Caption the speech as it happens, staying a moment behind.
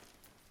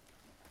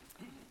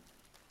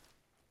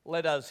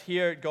Let us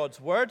hear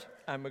God's word,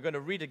 and we're going to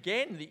read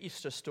again the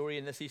Easter story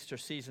in this Easter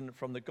season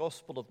from the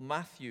Gospel of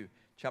Matthew,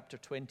 chapter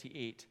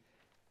 28,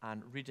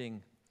 and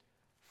reading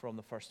from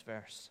the first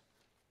verse.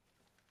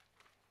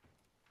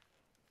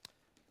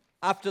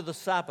 After the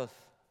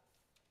Sabbath,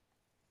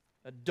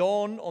 at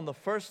dawn on the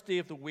first day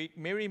of the week,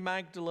 Mary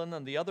Magdalene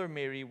and the other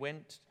Mary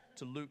went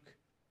to look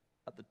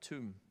at the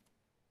tomb.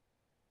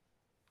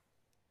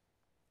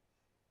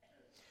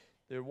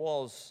 There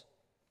was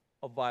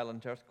a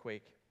violent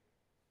earthquake.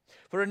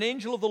 For an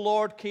angel of the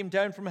Lord came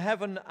down from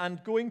heaven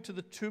and, going to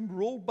the tomb,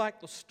 rolled back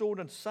the stone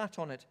and sat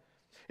on it.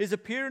 His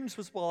appearance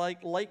was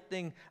like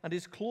lightning, and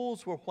his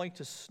clothes were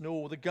white as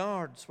snow. The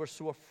guards were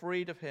so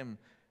afraid of him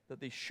that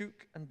they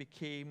shook and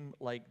became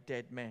like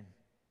dead men.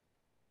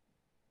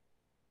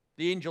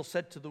 The angel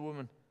said to the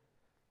woman,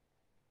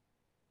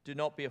 "Do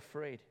not be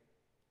afraid,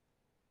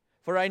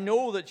 for I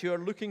know that you are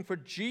looking for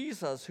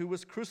Jesus who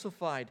was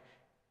crucified.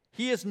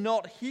 He is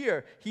not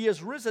here. He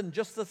is risen,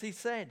 just as he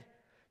said.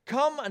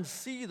 Come and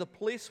see the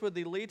place where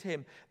they laid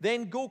him.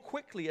 Then go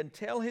quickly and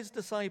tell his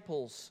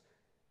disciples,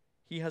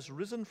 he has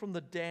risen from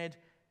the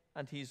dead,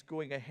 and he's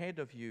going ahead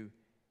of you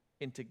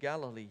into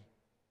Galilee.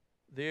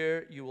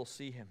 There you will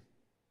see him."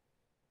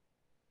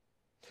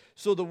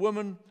 So the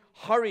woman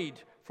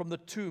hurried from the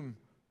tomb,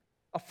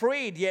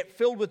 afraid yet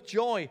filled with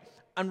joy,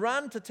 and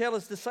ran to tell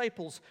his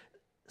disciples.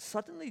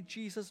 Suddenly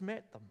Jesus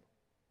met them.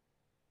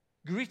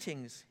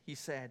 "Greetings," he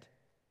said.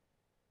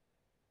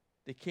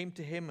 They came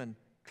to him and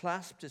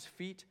clasped his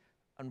feet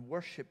and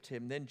worshipped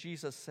him. Then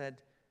Jesus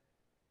said,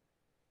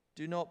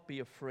 "Do not be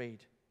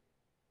afraid.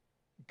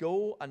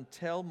 Go and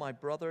tell my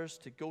brothers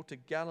to go to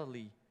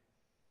Galilee.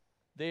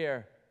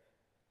 There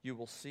you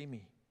will see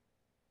me."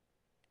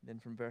 Then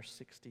from verse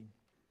 16.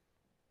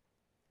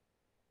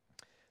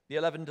 The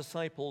 11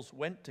 disciples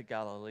went to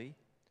Galilee,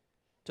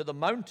 to the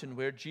mountain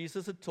where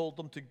Jesus had told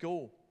them to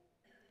go.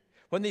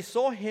 When they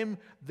saw him,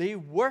 they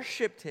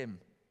worshipped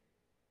him,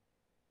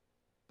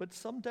 but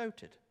some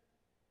doubted.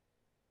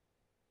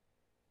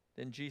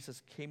 Then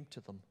Jesus came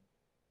to them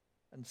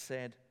and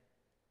said,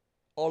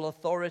 "All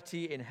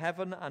authority in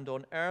heaven and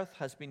on earth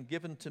has been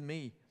given to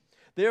me.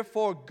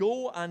 Therefore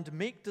go and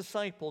make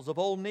disciples of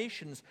all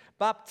nations,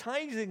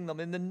 baptizing them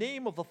in the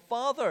name of the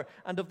Father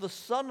and of the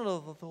Son and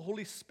of the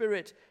Holy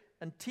Spirit,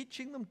 and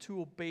teaching them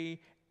to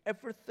obey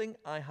everything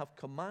I have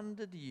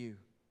commanded you.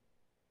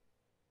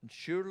 And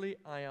surely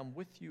I am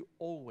with you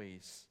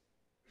always,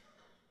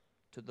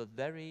 to the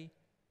very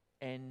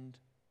end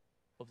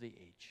of the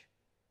age."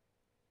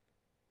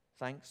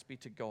 Thanks be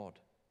to God.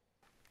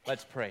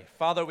 Let's pray.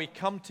 Father, we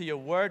come to your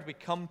word, we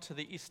come to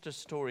the Easter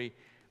story,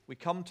 we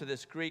come to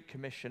this great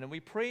commission, and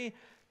we pray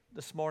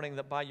this morning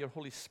that by your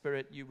Holy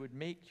Spirit you would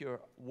make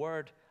your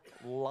word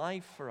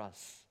live for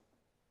us,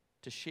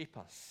 to shape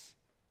us,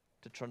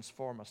 to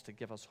transform us, to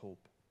give us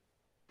hope.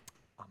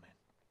 Amen.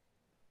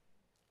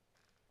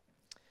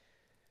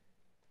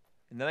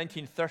 In the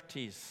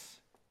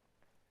 1930s,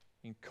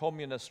 in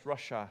communist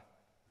Russia,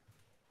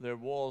 there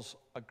was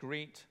a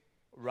great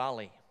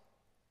rally.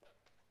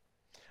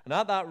 And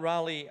at that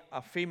rally,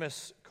 a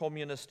famous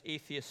communist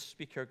atheist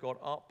speaker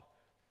got up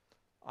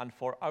and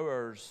for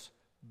hours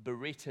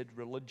berated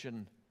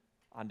religion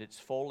and its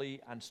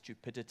folly and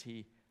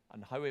stupidity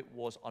and how it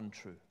was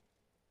untrue.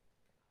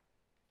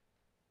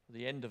 At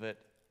the end of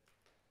it,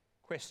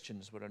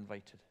 questions were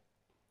invited.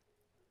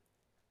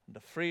 And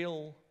a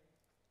frail,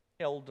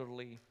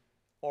 elderly,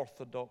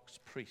 Orthodox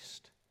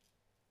priest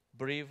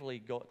bravely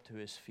got to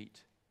his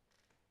feet,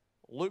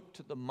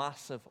 looked at the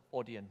massive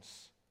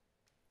audience,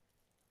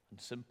 and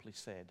simply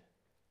said,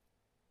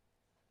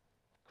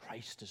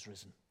 "Christ is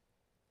risen."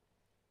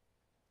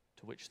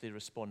 To which they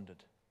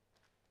responded.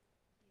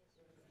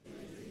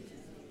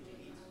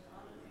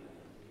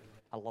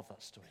 I love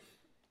that story.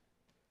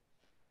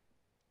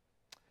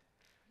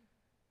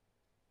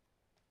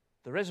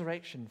 The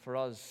resurrection for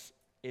us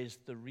is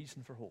the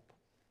reason for hope.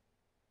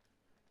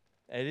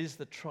 It is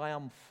the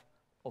triumph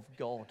of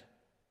God.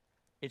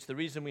 It's the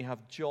reason we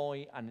have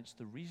joy, and it's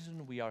the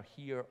reason we are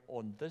here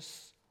on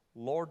this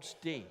Lord's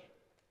Day,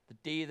 the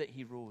day that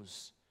he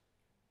rose,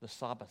 the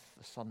Sabbath,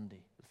 the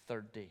Sunday, the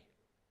third day,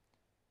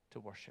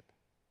 to worship.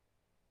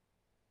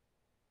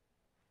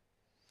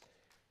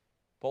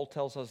 Paul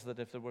tells us that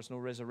if there was no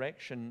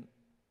resurrection,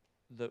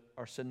 that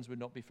our sins would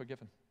not be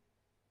forgiven.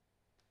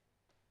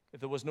 If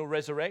there was no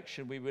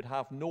resurrection, we would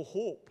have no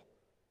hope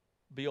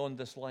beyond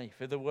this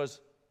life. If there was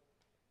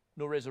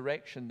no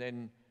resurrection,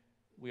 then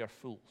we are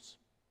fools.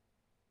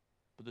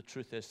 But the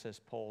truth is, says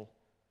Paul,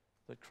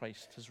 that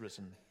Christ has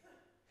risen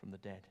from the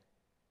dead.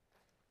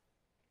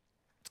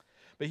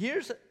 But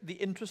here's the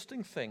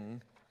interesting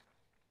thing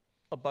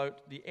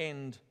about the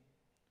end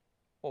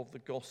of the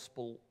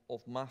Gospel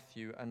of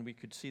Matthew, and we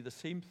could see the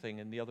same thing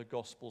in the other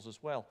Gospels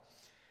as well.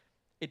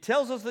 It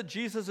tells us that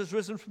Jesus is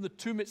risen from the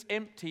tomb, it's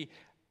empty,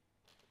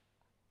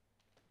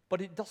 but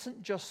it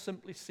doesn't just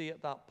simply say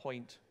at that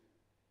point,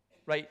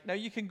 right, now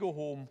you can go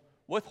home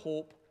with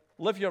hope,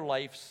 live your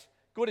lives,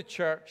 go to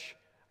church,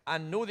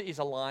 and know that he's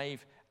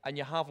alive, and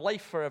you have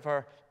life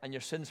forever, and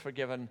your sins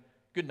forgiven.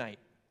 Good night.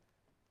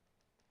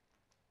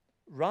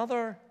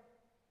 Rather,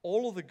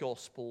 all of the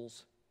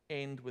Gospels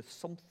end with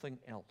something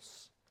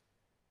else.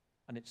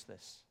 And it's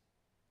this.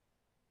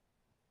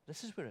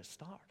 This is where it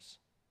starts.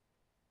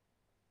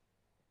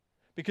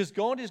 Because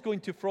God is going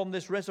to, from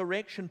this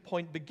resurrection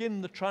point,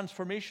 begin the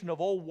transformation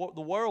of all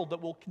the world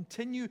that will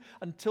continue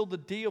until the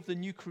day of the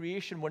new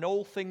creation, when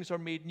all things are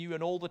made new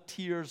and all the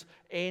tears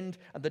end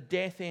and the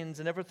death ends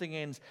and everything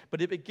ends.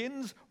 But it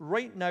begins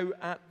right now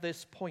at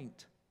this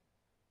point.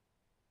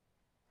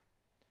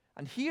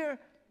 And here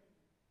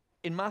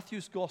in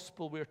Matthew's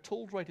Gospel, we're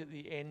told right at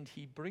the end,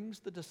 he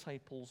brings the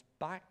disciples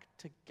back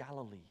to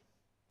Galilee,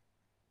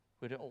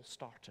 where it all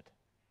started.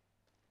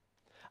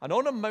 And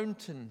on a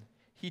mountain,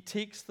 he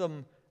takes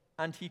them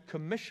and he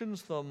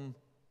commissions them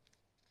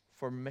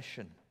for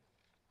mission.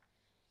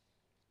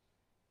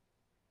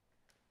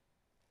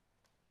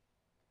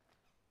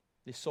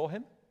 They saw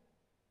him.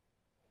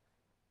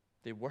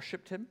 They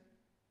worshipped him.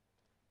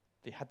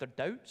 They had their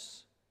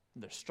doubts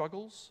and their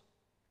struggles.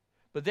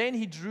 But then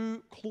he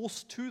drew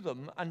close to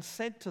them and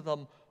said to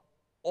them,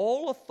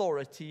 "All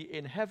authority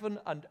in heaven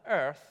and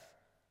earth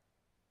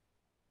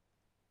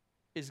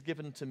is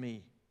given to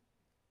me."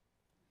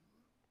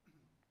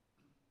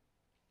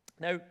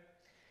 Now,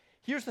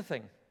 here's the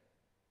thing.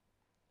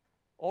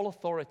 All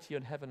authority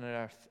on heaven and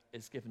earth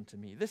is given to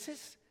me. This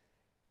is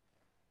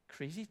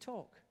crazy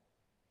talk.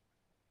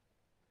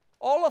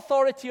 All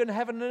authority on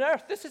heaven and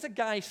earth. This is a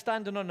guy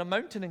standing on a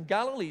mountain in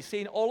Galilee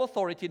saying, all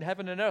authority in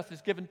heaven and earth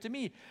is given to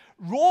me.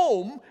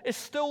 Rome is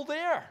still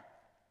there.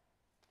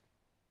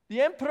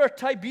 The Emperor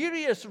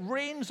Tiberius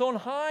reigns on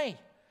high.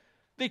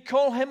 They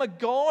call him a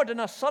god and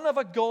a son of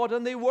a god,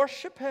 and they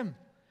worship him.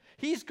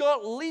 He's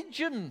got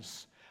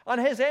legions. And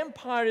his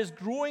empire is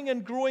growing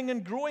and growing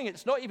and growing.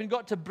 It's not even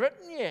got to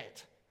Britain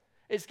yet.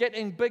 It's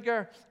getting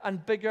bigger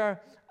and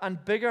bigger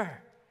and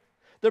bigger.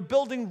 They're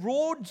building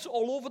roads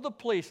all over the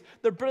place.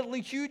 They're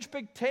building huge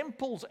big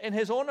temples in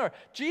his honor.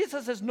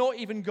 Jesus has not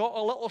even got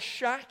a little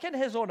shack in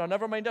his honor,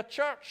 never mind a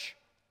church.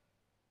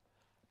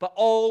 But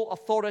all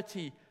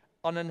authority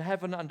on in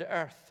heaven and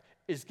earth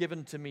is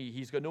given to me.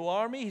 He's got no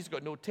army, he's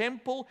got no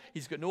temple,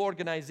 he's got no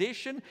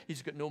organization,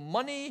 he's got no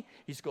money,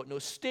 he's got no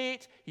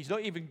state, he's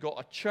not even got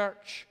a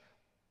church.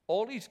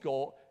 All he's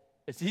got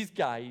is these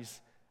guys,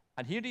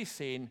 and here he's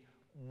saying,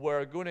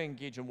 we're going to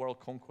engage in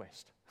world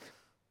conquest.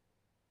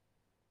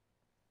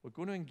 We're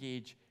going to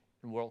engage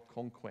in world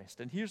conquest.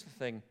 And here's the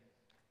thing.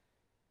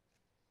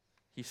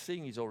 He's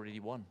saying he's already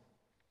won.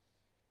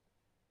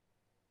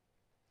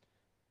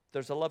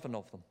 There's 11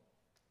 of them.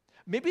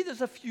 Maybe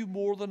there's a few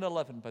more than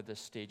 11 by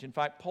this stage. In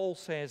fact, Paul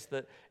says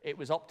that it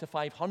was up to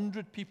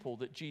 500 people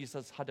that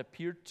Jesus had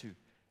appeared to.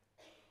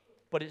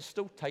 But it's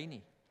still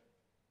tiny.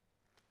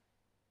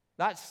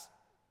 That's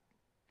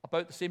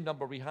about the same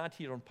number we had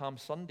here on Palm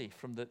Sunday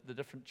from the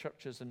different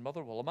churches in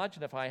Motherwell.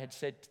 Imagine if I had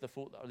said to the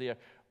folk that are there,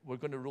 we're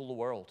going to rule the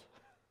world.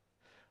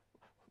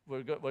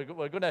 We're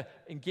going to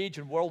engage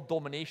in world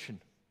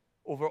domination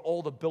over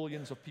all the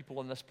billions of people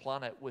on this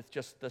planet with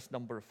just this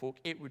number of folk.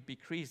 It would be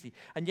crazy.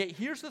 And yet,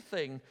 here's the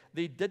thing,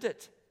 they did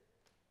it.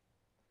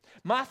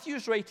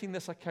 Matthew's writing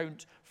this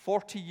account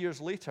 40 years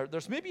later.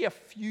 There's maybe a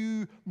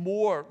few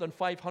more than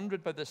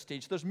 500 by this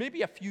stage. There's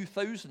maybe a few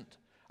thousand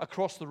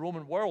across the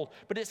Roman world,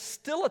 but it's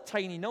still a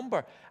tiny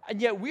number.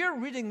 And yet we're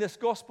reading this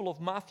Gospel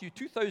of Matthew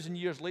 2,000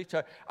 years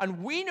later,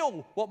 and we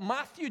know what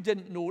Matthew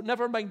didn't know,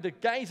 never mind the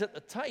guys at the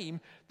time.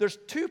 There's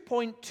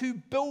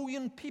 2.2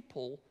 billion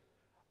people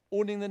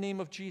owning the name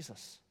of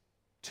Jesus.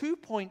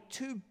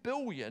 2.2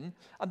 billion,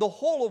 and the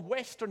whole of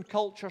Western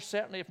culture,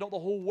 certainly, if not the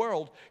whole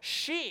world,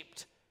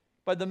 shaped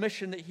by the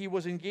mission that he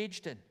was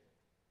engaged in.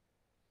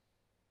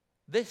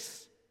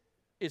 This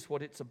is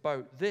what it's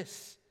about.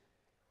 This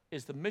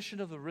is the mission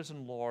of the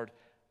risen Lord,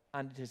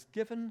 and it is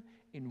given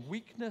in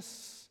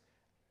weakness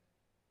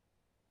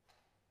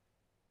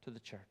to the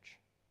church.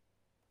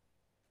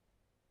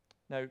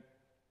 Now,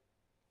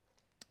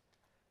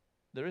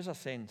 there is a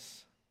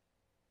sense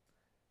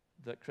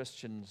that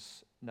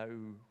Christians now,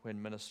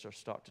 when ministers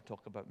start to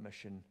talk about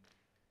mission,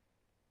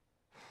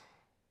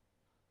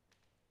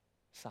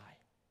 sigh.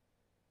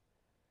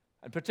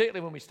 And particularly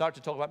when we start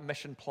to talk about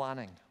mission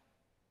planning,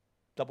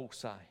 double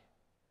sigh.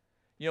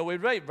 You know,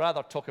 we'd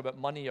rather talk about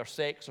money or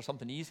sex or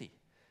something easy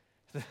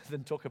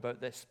than talk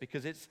about this,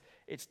 because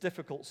it's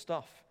difficult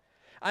stuff.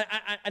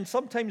 And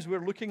sometimes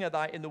we're looking at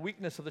that in the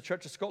weakness of the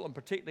Church of Scotland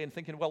particularly and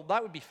thinking, well,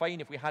 that would be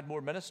fine if we had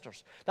more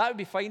ministers. That would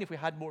be fine if we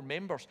had more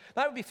members.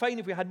 That would be fine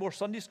if we had more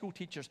Sunday school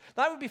teachers.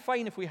 That would be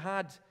fine if we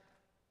had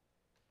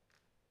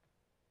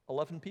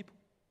 11 people.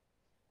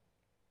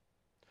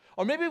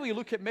 Or maybe we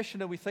look at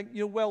mission and we think,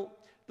 you know, well,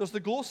 there's the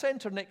Glow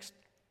Centre next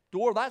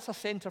door. That's a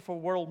centre for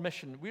world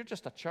mission. We're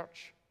just a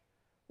church.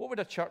 What would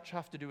a church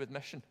have to do with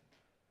mission?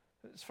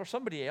 It's for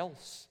somebody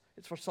else.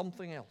 It's for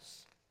something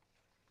else.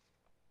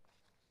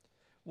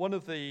 One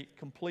of the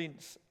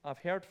complaints I've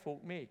heard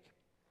folk make,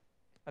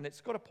 and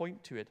it's got a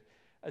point to it,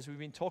 as we've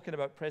been talking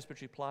about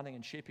presbytery planning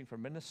and shaping for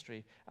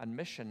ministry and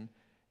mission,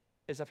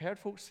 is I've heard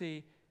folks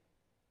say,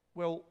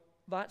 well,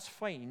 that's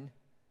fine,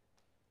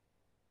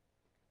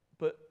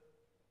 but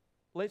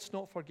let's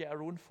not forget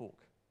our own folk.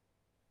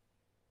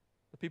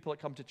 people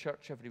that come to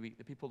church every week,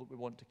 the people that we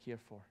want to care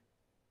for.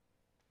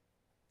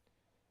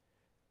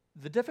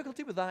 The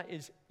difficulty with that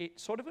is it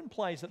sort of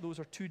implies that those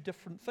are two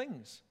different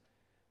things.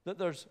 That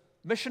there's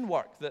mission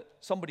work that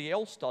somebody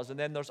else does, and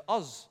then there's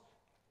us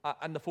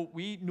and the folk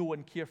we know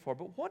and care for.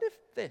 But what if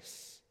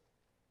this?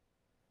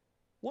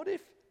 What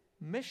if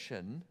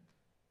mission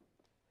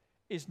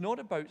is not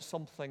about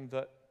something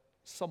that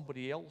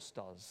somebody else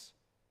does,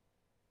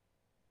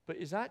 but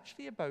is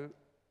actually about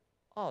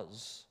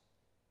us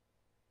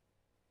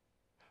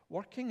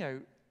working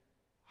out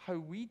how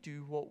we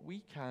do what we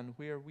can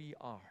where we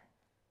are?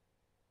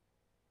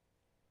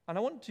 And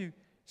I want to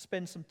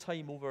spend some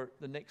time over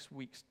the next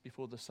weeks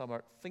before the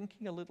summer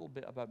thinking a little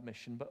bit about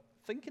mission, but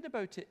thinking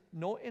about it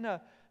not in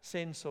a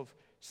sense of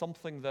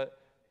something that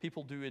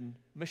people do in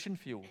mission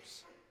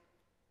fields,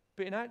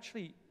 but in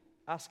actually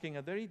asking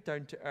a very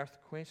down-to-earth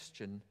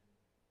question.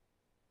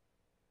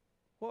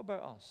 What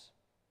about us?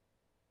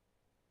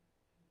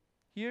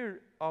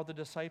 Here are the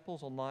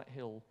disciples on that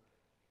hill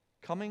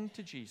coming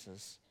to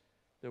Jesus.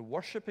 They're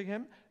worshiping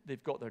him.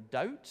 They've got their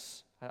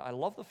doubts. I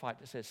love the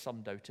fact it says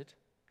some doubted,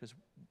 because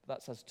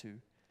that's us too.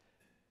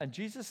 And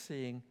Jesus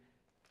saying,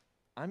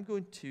 I'm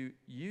going to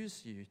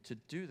use you to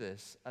do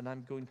this, and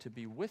I'm going to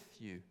be with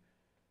you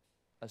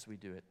as we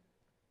do it.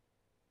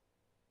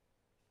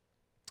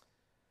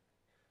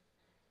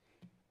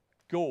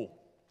 Go.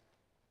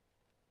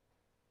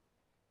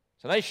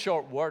 It's a nice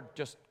short word,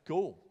 just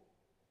go.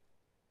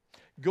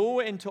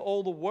 Go into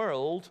all the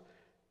world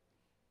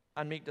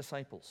and make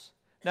disciples.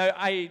 Now,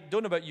 I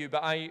don't know about you,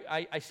 but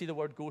I see the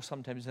word go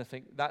sometimes, and I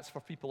think that's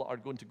for people that are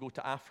going to go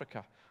to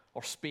Africa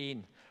or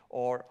Spain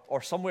or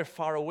somewhere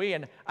far away.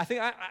 And I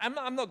think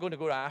I'm not going to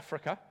go to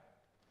Africa.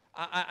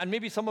 And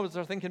maybe some of us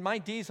are thinking, my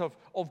days of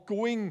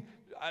going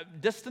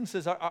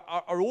distances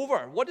are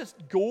over. What does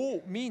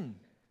go mean?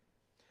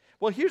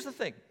 Well, here's the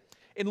thing.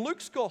 In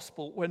Luke's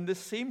gospel, when this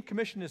same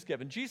commission is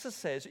given, Jesus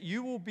says,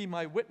 you will be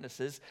my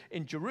witnesses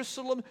in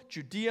Jerusalem,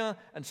 Judea,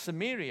 and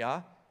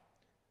Samaria,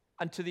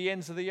 and to the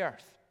ends of the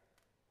earth.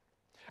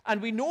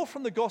 And we know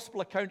from the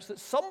gospel accounts that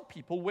some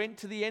people went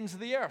to the ends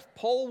of the earth.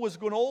 Paul was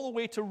going all the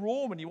way to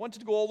Rome, and he wanted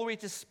to go all the way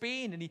to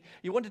Spain, and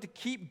he wanted to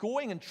keep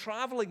going and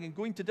traveling and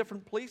going to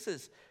different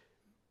places.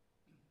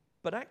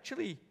 But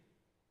actually,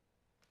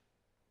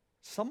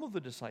 some of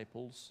the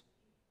disciples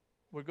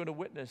were going to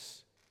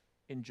witness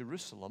in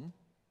Jerusalem,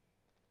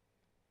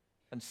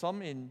 and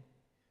some in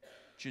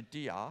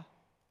Judea,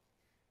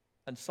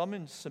 and some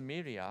in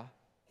Samaria,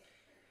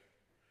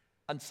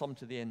 and some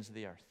to the ends of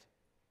the earth.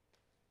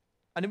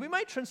 And we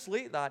might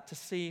translate that to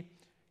say,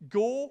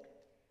 go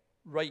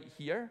right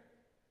here,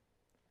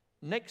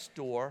 next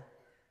door,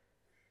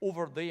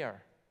 over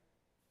there,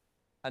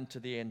 and to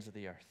the ends of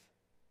the earth.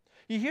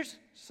 Here's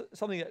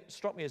something that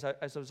struck me as I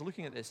was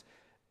looking at this.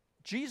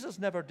 Jesus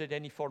never did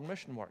any foreign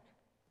mission work.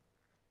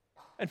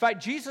 In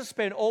fact, Jesus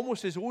spent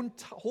almost his own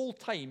whole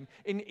time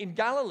in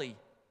Galilee.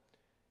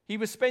 He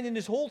was spending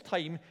his whole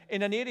time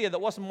in an area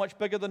that wasn't much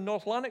bigger than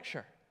North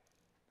Lanarkshire.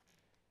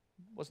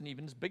 Wasn't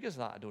even as big as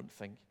that, I don't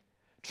think.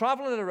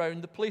 Traveling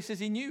around the places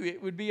he knew.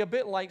 It would be a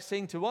bit like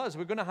saying to us,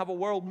 we're going to have a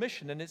world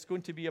mission, and it's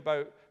going to be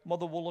about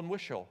Motherwell and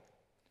Wishaw.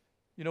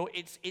 You know,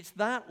 it's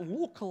that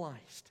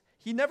localized.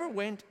 He never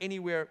went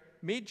anywhere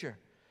major.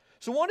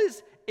 So what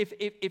is,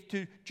 if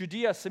to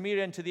Judea,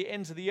 Samaria, and to the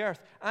ends of the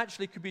earth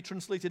actually could be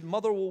translated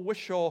Motherwell,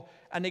 Wishaw,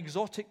 and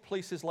exotic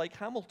places like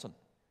Hamilton?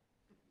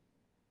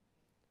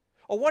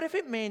 Or what if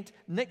it meant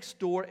next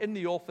door, in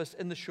the office,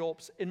 in the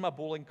shops, in my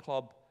bowling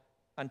club,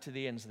 and to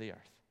the ends of the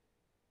earth?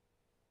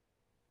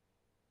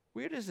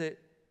 Where is it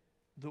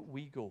that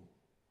we go?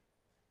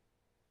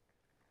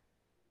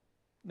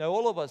 Now,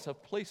 all of us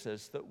have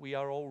places that we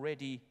are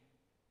already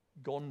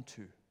gone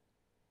to.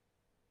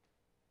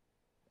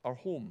 Our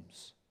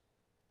homes,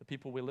 the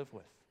people we live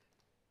with.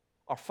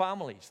 Our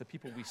families, the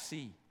people we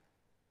see.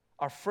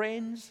 Our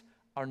friends,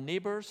 our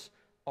neighbors,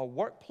 our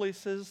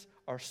workplaces,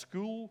 our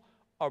school,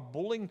 our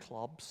bowling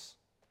clubs.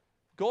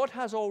 God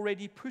has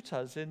already put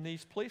us in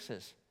these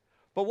places.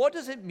 But what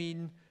does it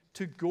mean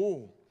to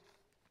go?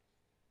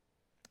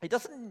 It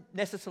doesn't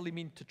necessarily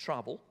mean to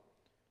travel,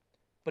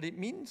 but it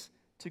means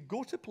to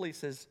go to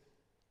places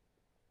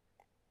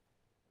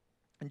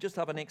and just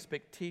have an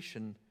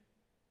expectation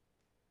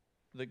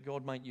that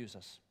God might use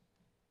us.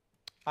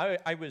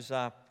 I was,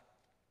 a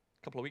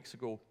couple of weeks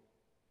ago,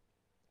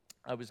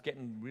 I was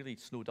getting really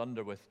snowed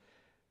under with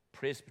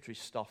presbytery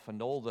stuff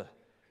and all the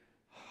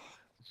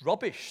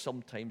rubbish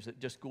sometimes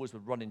that just goes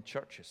with running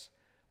churches.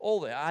 All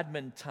the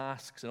admin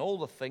tasks and all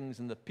the things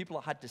and the people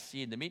I had to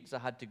see and the meetings I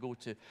had to go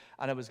to,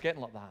 and I was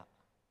getting like that.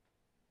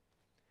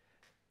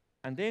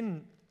 And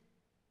then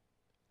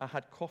I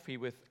had coffee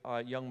with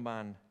a young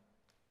man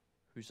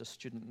who's a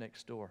student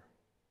next door.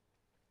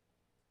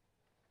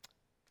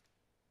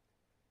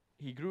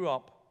 He grew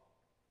up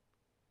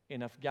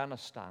in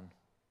Afghanistan.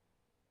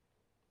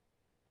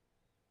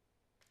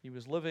 He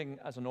was living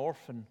as an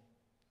orphan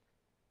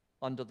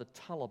under the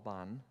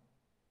Taliban,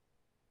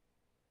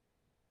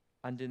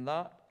 and in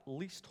that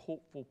least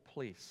hopeful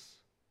place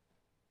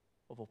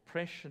of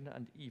oppression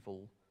and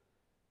evil,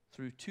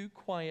 through two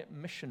quiet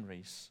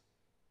missionaries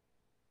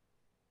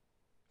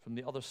from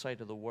the other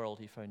side of the world,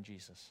 he found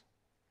Jesus.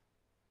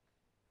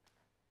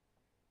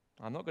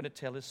 I'm not going to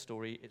tell his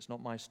story. It's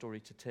not my story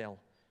to tell.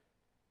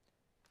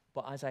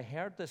 But as I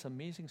heard this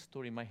amazing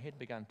story, my head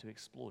began to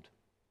explode.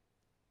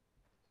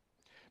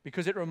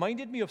 Because it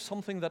reminded me of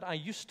something that I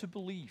used to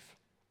believe.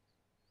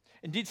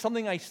 Indeed,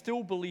 something I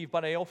still believe,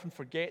 but I often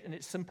forget, and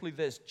it's simply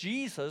this: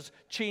 Jesus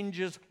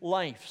changes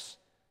lives.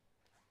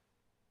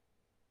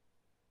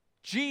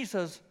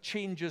 Jesus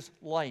changes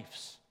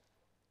lives.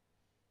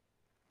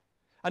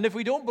 And if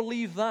we don't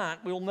believe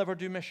that, we'll never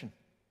do mission.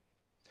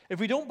 If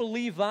we don't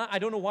believe that, I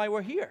don't know why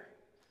we're here.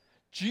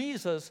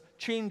 Jesus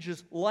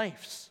changes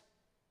lives.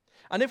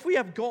 And if we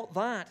have got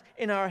that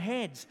in our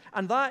heads,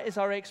 and that is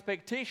our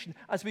expectation,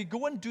 as we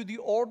go and do the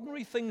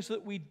ordinary things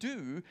that we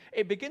do,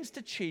 it begins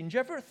to change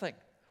everything.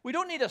 We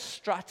don't need a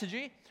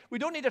strategy. We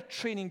don't need a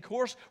training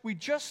course. We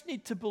just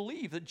need to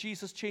believe that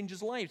Jesus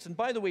changes lives. And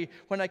by the way,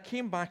 when I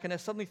came back and I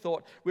suddenly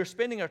thought, we're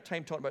spending our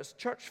time talking about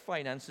church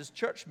finances,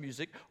 church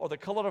music, or the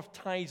color of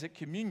ties at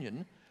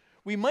communion,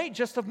 we might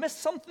just have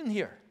missed something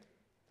here.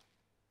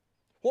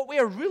 What we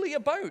are really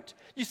about.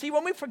 You see,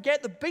 when we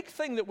forget the big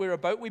thing that we're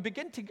about, we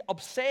begin to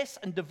obsess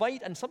and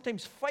divide and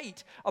sometimes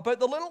fight about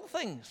the little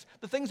things,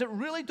 the things that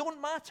really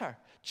don't matter.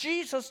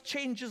 Jesus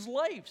changes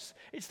lives.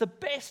 It's the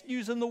best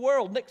news in the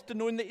world, next to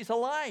knowing that he's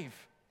alive.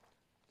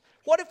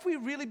 What if we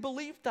really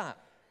believed that?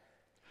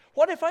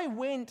 What if I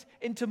went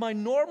into my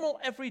normal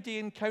everyday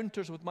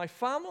encounters with my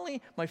family,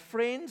 my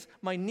friends,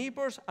 my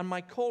neighbors, and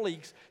my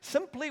colleagues,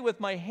 simply with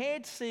my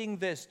head saying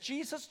this: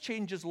 Jesus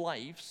changes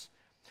lives,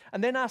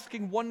 and then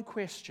asking one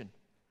question: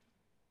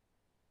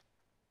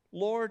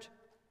 Lord,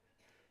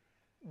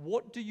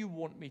 what do you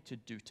want me to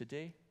do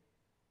today?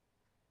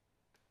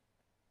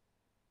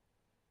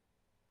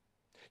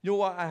 You know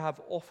what I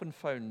have often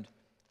found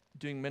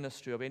doing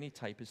ministry of any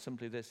type is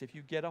simply this: if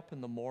you get up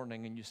in the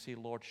morning and you say,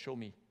 Lord, show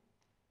me,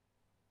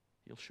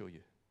 he'll show you.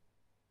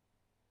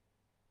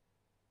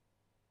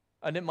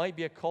 And it might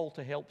be a call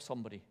to help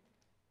somebody.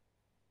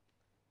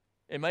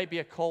 It might be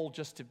a call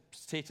just to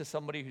say to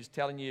somebody who's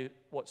telling you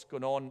what's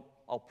going on,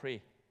 I'll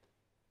pray.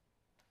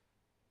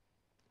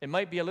 It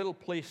might be a little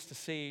place to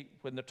say,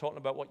 when they're talking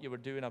about what you were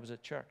doing, I was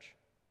at church.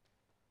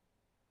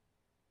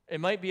 It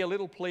might be a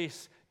little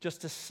place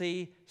just to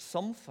say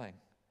something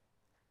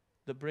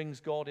that brings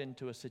God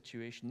into a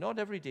situation. Not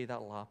every day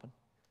that'll happen.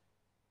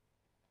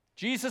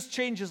 Jesus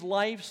changes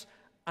lives,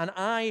 and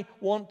I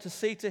want to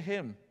say to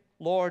him,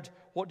 Lord,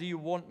 what do you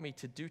want me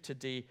to do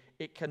today?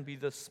 It can be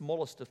the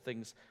smallest of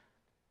things.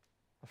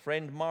 A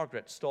friend,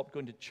 Margaret, stopped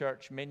going to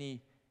church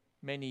many,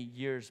 many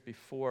years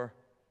before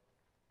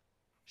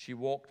she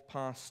walked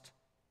past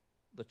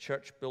the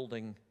church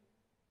building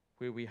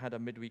where we had a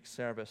midweek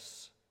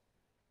service.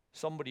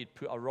 Somebody had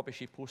put a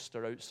rubbishy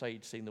poster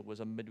outside saying there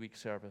was a midweek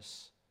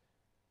service.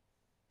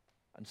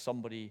 And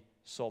somebody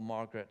saw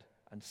Margaret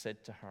and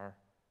said to her,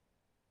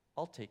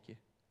 I'll take you.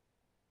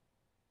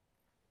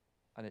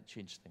 And it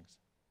changed things.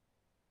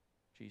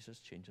 Jesus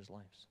changes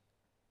lives.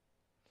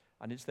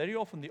 And it's very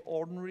often the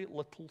ordinary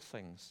little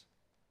things.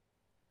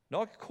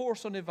 Not a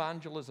course on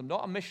evangelism,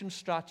 not a mission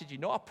strategy,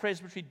 not a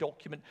presbytery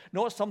document,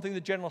 not something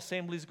the General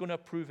Assembly is going to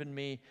approve in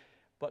May,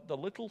 but the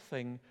little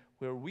thing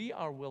where we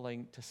are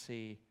willing to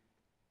say,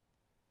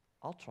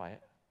 I'll try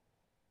it.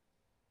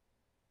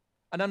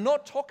 And I'm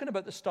not talking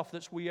about the stuff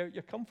that's way out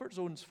your comfort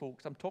zones,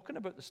 folks. I'm talking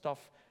about the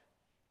stuff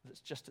that's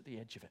just at the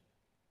edge of it.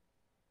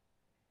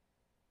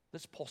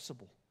 That's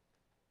possible.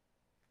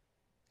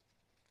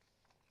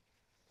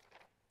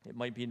 It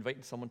might be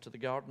inviting someone to the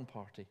garden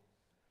party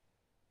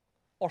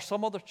or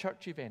some other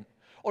church event.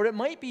 Or it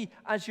might be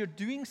as you're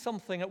doing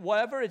something,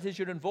 whatever it is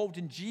you're involved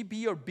in,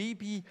 GB or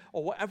BB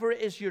or whatever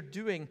it is you're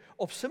doing,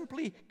 of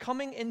simply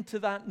coming into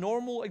that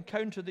normal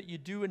encounter that you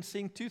do and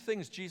saying two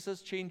things: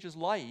 Jesus changes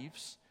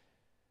lives,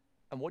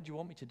 and what do you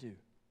want me to do?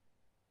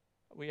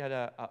 We had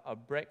a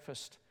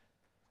breakfast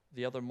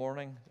the other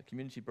morning, a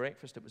community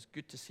breakfast. It was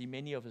good to see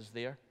many of us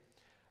there.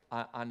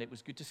 And it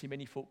was good to see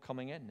many folk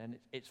coming in, and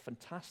it's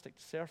fantastic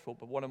to serve folk.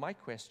 But one of my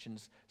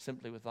questions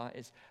simply with that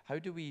is, how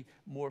do we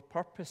more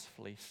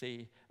purposefully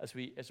say, as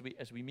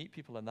we meet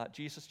people in that,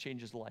 Jesus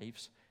changes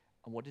lives,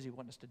 and what does he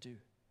want us to do?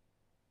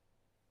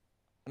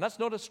 And that's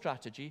not a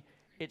strategy,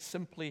 it's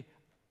simply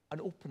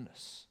an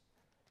openness.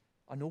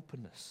 An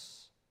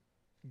openness.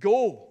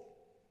 Go!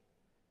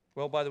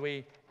 Well, by the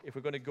way, if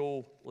we're going to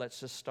go, let's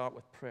just start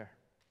with prayer.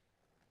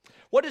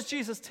 What does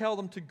Jesus tell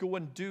them to go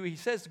and do? He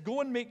says,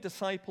 go and make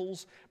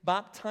disciples,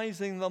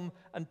 baptizing them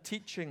and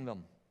teaching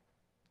them.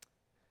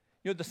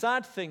 You know, the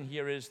sad thing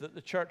here is that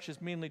the church has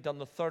mainly done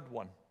the third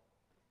one,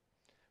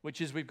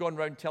 which is we've gone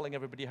around telling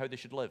everybody how they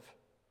should live,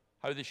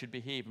 how they should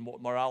behave, and what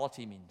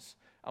morality means,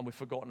 and we've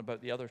forgotten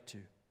about the other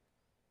two.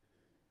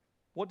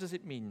 What does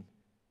it mean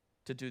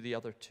to do the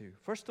other two?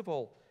 First of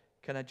all,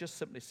 can I just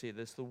simply say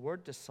this? The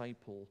word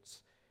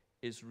disciples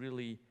is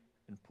really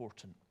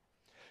important.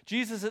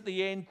 Jesus at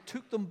the end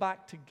took them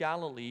back to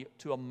Galilee,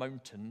 to a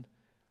mountain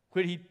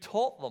where he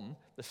taught them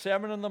the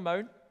Sermon on the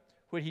Mount,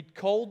 where he'd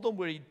called them,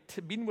 where he'd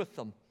been with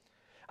them.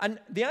 And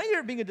the idea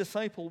of being a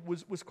disciple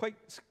was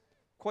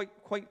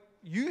quite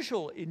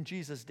usual in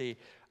Jesus' day.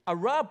 A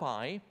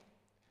rabbi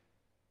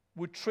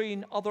would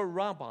train other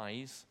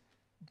rabbis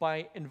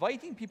by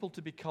inviting people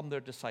to become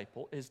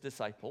his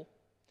disciple.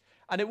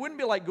 And it wouldn't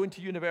be like going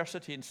to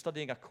university and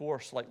studying a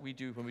course like we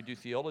do when we do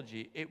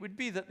theology. It would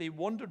be that they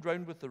wandered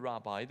around with the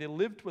rabbi, they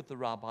lived with the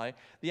rabbi,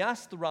 they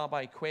asked the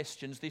rabbi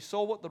questions, they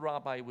saw what the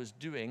rabbi was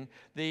doing,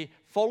 they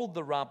followed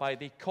the rabbi,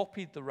 they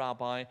copied the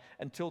rabbi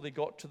until they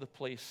got to the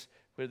place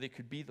where they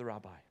could be the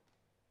rabbi.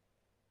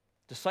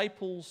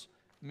 Disciples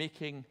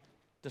making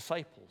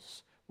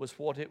disciples was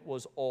what it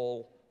was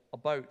all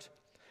about.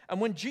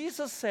 And when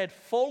Jesus said,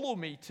 "Follow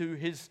me," to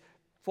his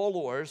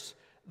followers,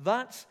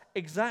 that's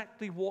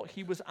exactly what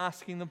he was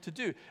asking them to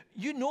do.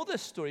 You know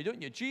this story,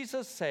 don't you?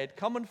 Jesus said,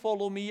 "Come and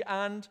follow me,"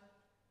 and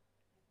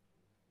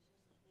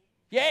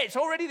yeah, it's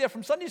already there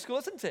from Sunday school,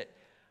 isn't it?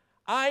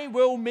 "I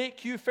will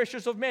make you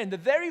fishers of men." The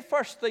very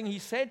first thing he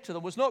said to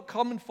them was not,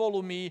 "Come and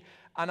follow me,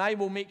 and I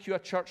will make you a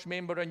church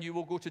member, and you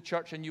will go to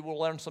church, and you will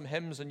learn some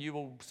hymns, and you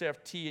will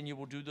serve tea, and you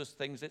will do those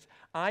things." It's,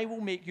 "I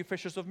will make you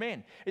fishers of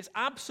men." It's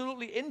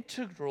absolutely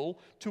integral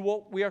to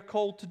what we are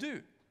called to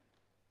do,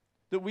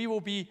 that we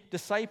will be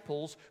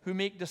disciples who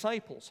make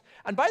disciples.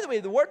 And by the way,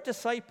 the word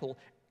disciple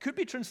could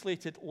be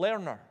translated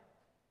learner.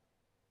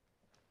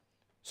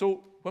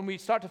 So when we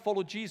start to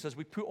follow Jesus,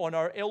 we put on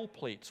our L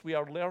plates. We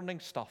are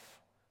learning stuff.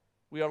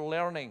 We are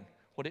learning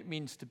what it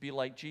means to be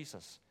like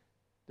Jesus.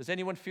 Does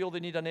anyone feel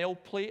they need an L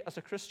plate as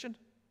a Christian?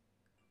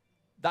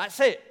 That's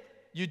it.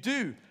 You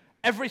do.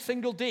 Every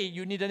single day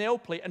you need an L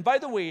plate. And by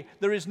the way,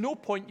 there is no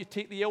point you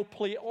take the L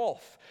plate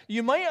off.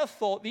 You might have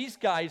thought these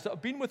guys that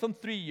have been with him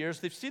 3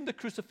 years, they've seen the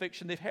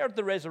crucifixion, they've heard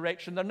the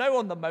resurrection, they're now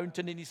on the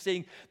mountain, and he's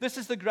saying, "This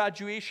is the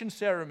graduation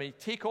ceremony.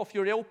 Take off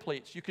your L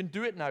plates. You can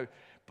do it now."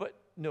 But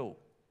no.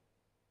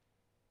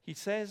 He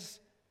says,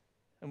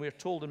 and we're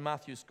told in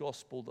Matthew's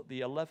gospel, that the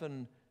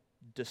 11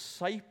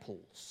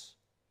 disciples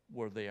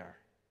were there.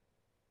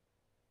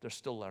 They're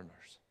still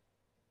learners.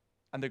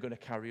 And they're going to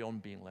carry on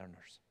being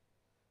learners.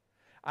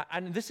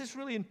 And this is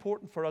really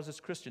important for us as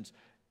Christians.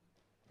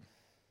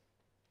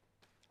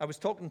 I was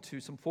talking to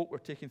some folk we're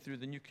taking through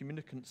the new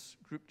communicants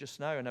group just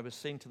now, and I was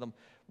saying to them,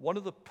 one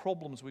of the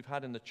problems we've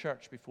had in the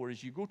church before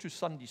is you go to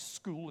Sunday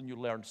school and you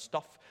learn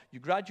stuff, you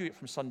graduate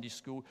from Sunday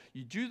school,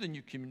 you do the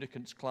new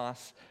communicants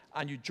class,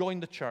 and you join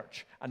the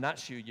church, and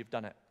that's you, you've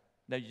done it.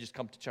 Now you just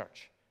come to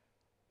church.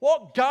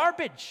 What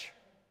garbage!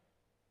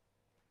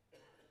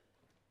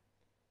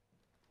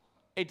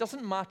 It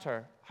doesn't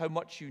matter how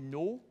much you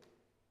know.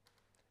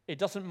 It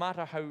doesn't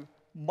matter how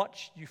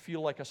much you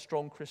feel like a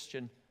strong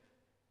Christian.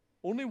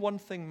 Only one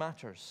thing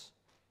matters.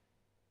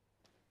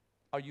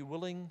 Are you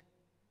willing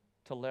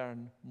to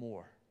learn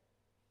more?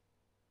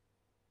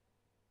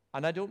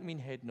 And I don't mean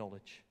head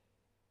knowledge.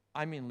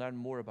 I mean learn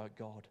more about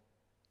God.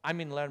 I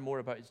mean learn more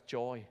about his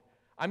joy.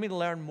 I mean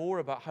learn more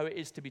about how it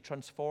is to be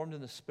transformed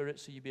in the Spirit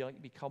so you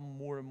become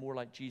more and more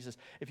like Jesus.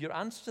 If your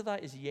answer to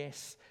that is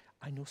yes,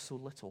 I know so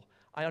little.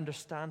 I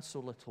understand so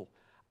little.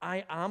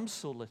 I am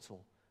so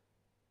little.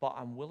 But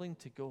I'm willing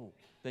to go,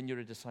 then you're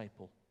a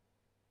disciple.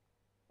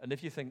 And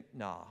if you think,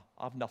 nah,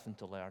 I've nothing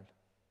to learn,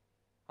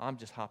 I'm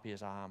just happy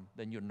as I am,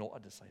 then you're not a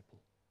disciple.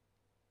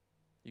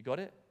 You got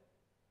it?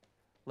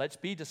 Let's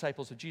be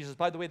disciples of Jesus.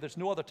 By the way, there's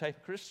no other type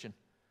of Christian.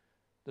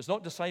 There's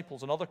not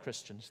disciples and other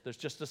Christians. There's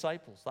just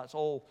disciples. That's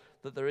all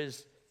that there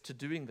is to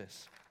doing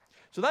this.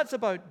 So that's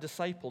about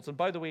disciples. And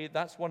by the way,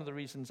 that's one of the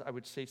reasons I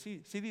would say,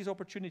 see these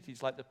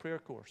opportunities like the prayer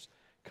course.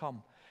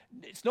 Come.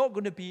 It's not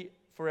going to be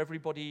for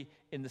everybody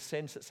in the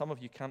sense that some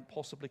of you can't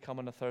possibly come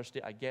on a Thursday.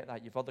 I get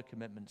that. You've other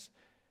commitments.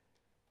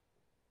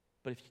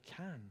 But if you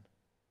can,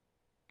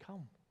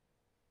 come.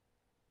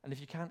 And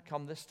if you can't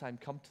come this time,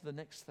 come to the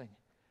next thing.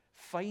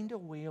 Find a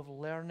way of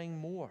learning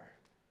more,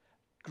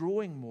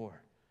 growing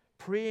more,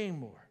 praying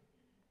more.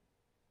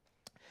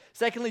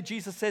 Secondly,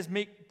 Jesus says,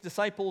 make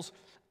disciples,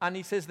 and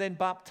he says, then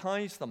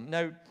baptize them.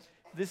 Now,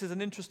 this is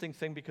an interesting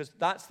thing because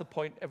that's the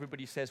point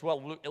everybody says,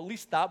 well, look, at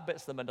least that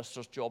bit's the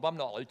minister's job. I'm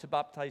not allowed to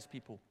baptize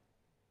people.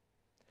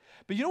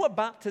 But you know what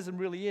baptism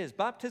really is?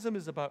 Baptism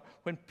is about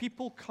when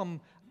people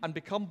come and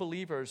become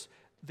believers,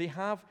 they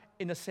have,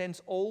 in a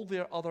sense, all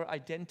their other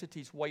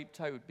identities wiped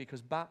out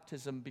because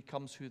baptism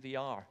becomes who they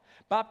are.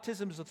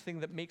 Baptism is the thing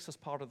that makes us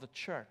part of the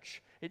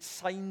church. It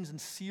signs and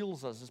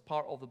seals us as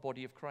part of the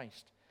body of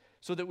Christ.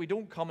 So that we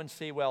don't come and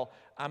say, well,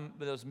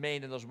 there's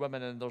men and there's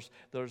women and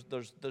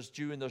there's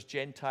Jew and there's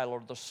Gentile,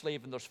 or there's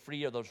slave and there's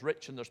free, or there's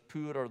rich and there's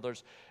poor, or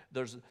there's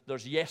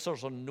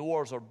yesers and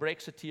noers, or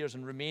Brexiteers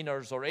and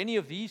Remainers, or any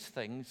of these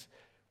things.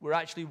 We're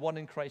actually one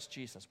in Christ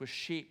Jesus. We're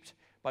shaped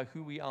by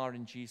who we are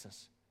in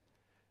Jesus.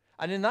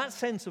 And in that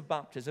sense of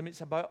baptism,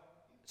 it's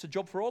a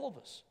job for all of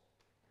us.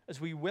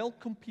 As we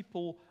welcome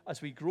people,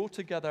 as we grow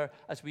together,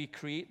 as we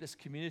create this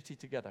community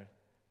together.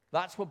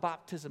 That's what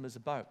baptism is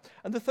about.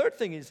 And the third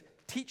thing is,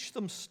 teach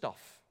them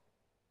stuff.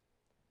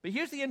 But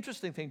here's the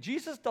interesting thing.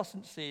 Jesus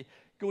doesn't say,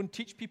 go and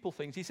teach people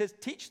things. He says,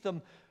 teach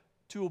them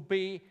to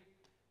obey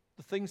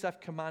the things I've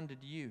commanded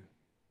you.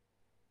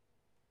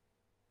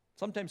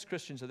 Sometimes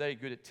Christians are very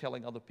good at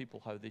telling other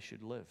people how they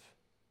should live,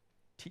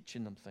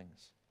 teaching them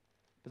things.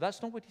 But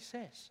that's not what he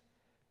says.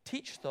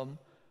 Teach them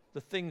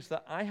the things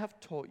that I have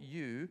taught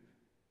you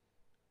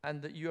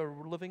and that you are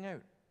living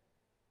out.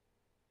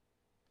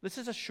 This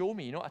is a show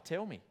me, not a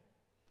tell me.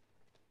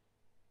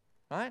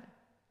 Right?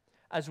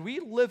 As we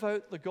live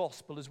out the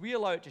gospel, as we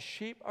allow it to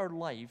shape our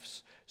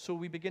lives, so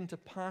we begin to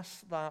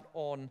pass that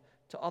on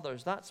to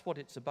others. That's what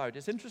it's about.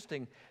 It's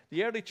interesting.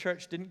 The early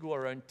church didn't go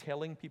around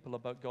telling people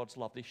about God's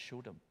love. They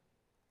showed them.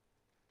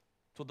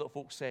 So that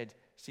folks said,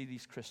 see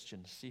these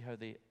Christians, see how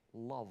they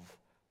love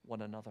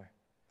one another.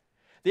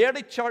 The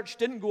early church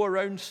didn't go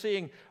around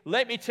saying,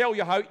 let me tell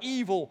you how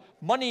evil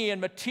money and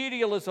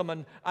materialism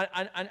and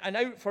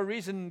out for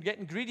reason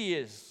getting greedy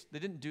is. They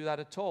didn't do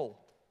that at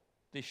all.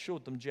 They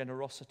showed them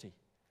generosity.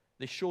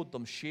 They showed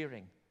them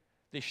sharing.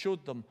 They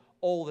showed them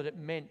all that it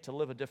meant to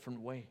live a different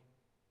way.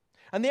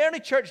 And the early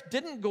church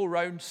didn't go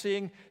around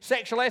saying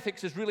sexual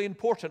ethics is really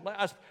important,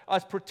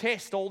 as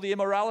protest all the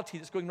immorality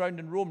that's going around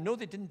in Rome. No,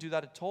 they didn't do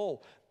that at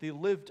all. They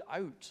lived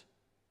out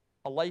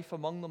a life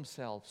among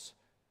themselves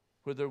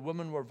where their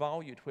women were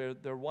valued, where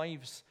their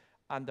wives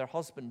and their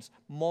husbands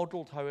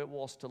modeled how it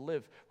was to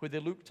live, where they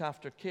looked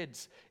after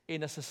kids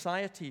in a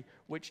society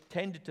which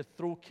tended to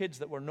throw kids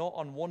that were not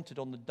unwanted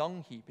on the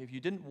dung heap. If you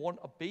didn't want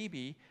a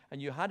baby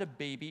and you had a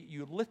baby,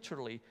 you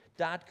literally,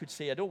 dad could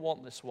say, I don't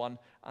want this one,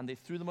 and they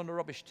threw them on a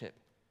rubbish tip.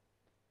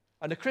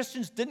 And the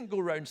Christians didn't go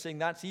around saying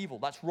that's evil,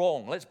 that's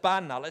wrong, let's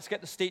ban that, let's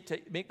get the state to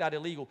make that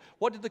illegal.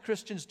 What did the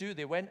Christians do?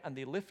 They went and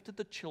they lifted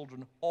the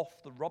children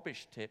off the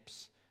rubbish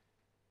tips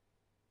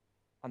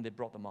and they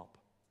brought them up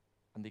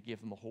and they gave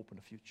them a hope and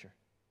a future.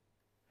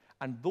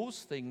 And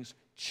those things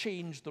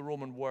changed the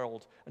Roman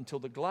world until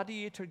the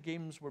gladiator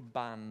games were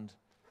banned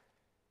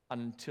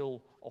and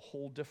until a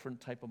whole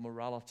different type of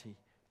morality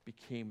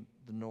became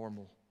the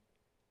normal.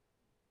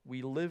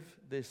 We live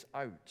this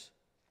out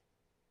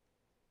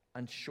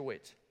and show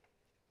it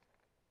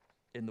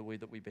in the way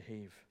that we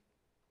behave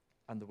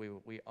and the way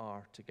that we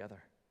are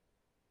together.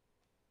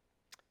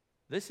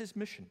 This is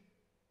mission.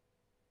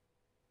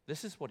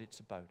 This is what it's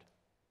about.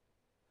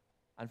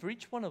 And for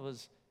each one of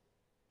us,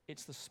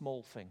 it's the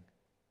small thing,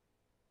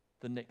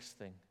 the next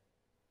thing.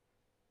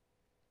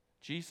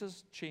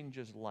 Jesus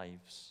changes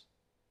lives.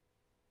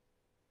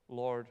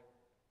 Lord,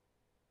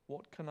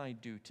 what can I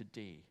do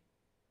today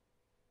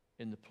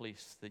in the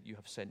place that you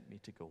have sent me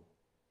to go?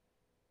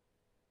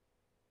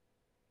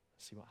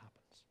 Let's see what happens.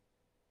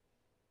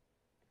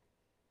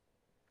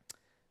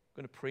 I'm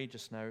going to pray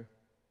just now.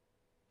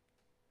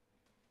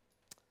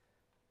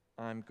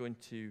 I'm going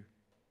to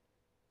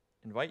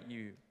invite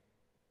you,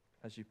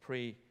 as you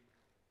pray,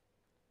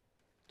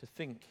 to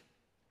think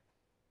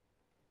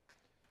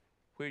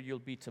where you'll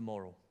be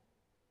tomorrow.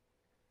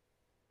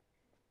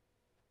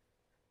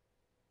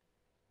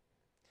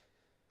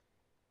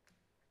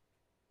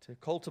 To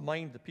call to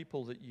mind the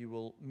people that you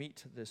will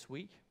meet this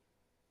week,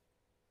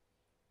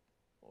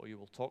 or you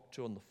will talk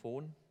to on the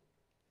phone,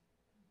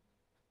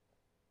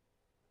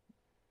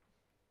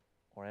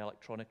 or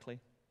electronically.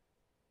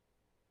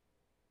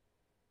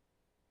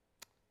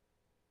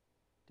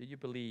 Do you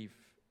believe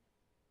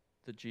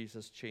that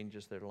Jesus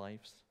changes their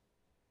lives?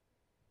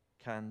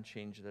 Can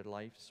change their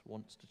lives,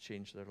 wants to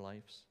change their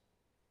lives?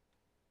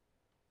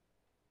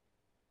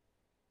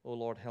 Oh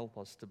Lord, help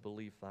us to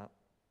believe that.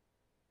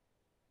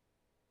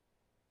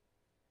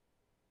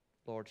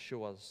 Lord,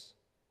 show us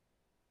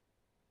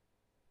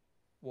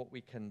what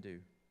we can do.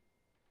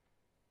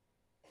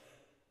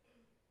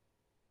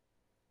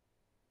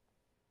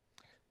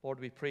 Lord,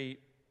 we pray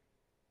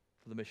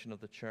for the mission of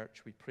the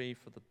church. We pray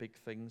for the big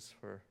things,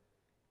 for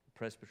the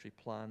presbytery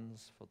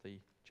plans, for the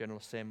General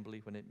Assembly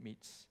when it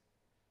meets,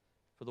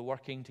 for the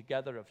working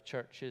together of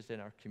churches in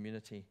our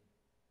community.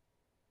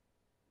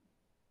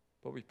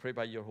 But we pray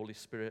by your Holy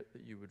Spirit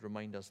that you would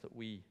remind us that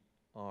we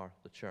are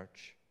the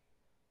church,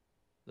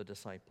 the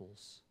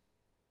disciples,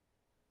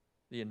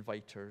 the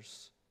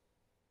inviters,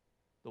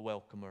 the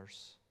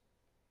welcomers,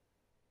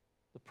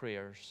 the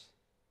prayers,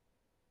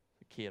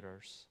 the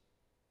carers,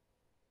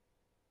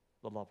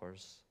 the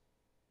lovers,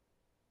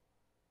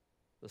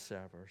 the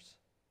servers.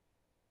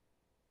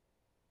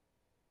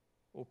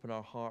 Open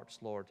our hearts,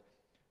 Lord,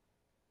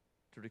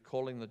 to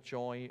recalling the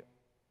joy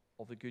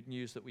of the good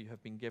news that we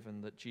have been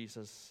given, that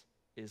Jesus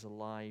is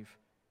alive,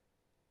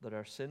 that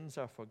our sins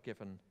are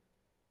forgiven,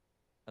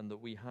 and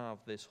that we have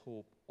this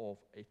hope of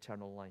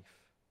eternal life.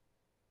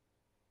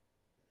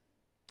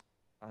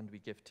 And we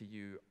give to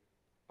you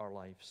our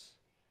lives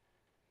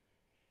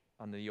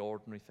and the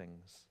ordinary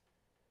things.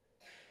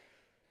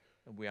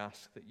 And we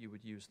ask that you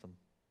would use them.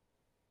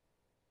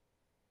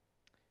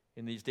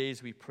 In these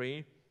days we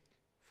pray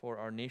for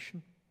our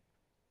nation.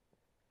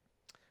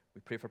 We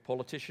pray for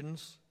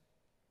politicians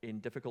in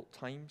difficult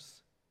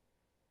times.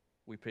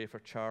 We pray for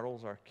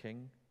Charles, our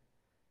King,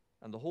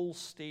 and the whole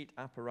state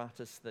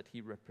apparatus that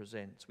he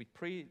represents. We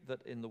pray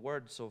that in the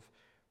words of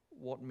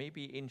what may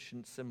be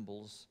ancient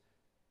symbols,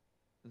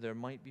 there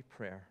might be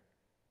prayer.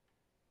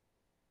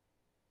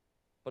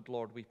 But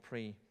Lord, we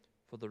pray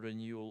for the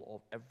renewal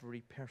of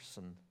every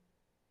person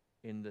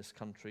in this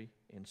country,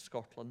 in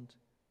Scotland,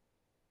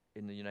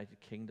 in the United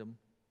Kingdom,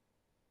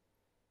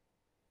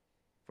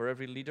 for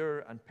every leader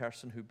and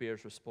person who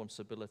bears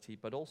responsibility,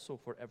 but also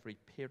for every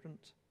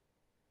parent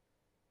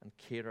and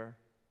carer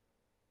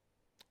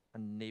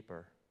and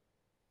neighbor.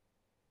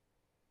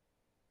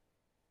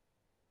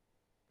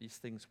 These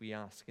things we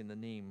ask in the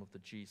name of the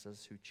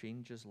Jesus who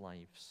changes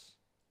lives,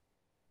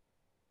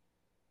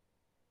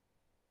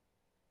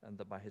 and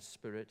that by his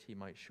Spirit he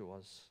might show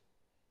us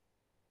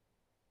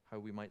how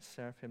we might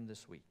serve him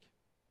this week.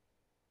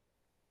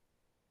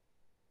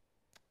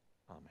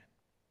 Amen.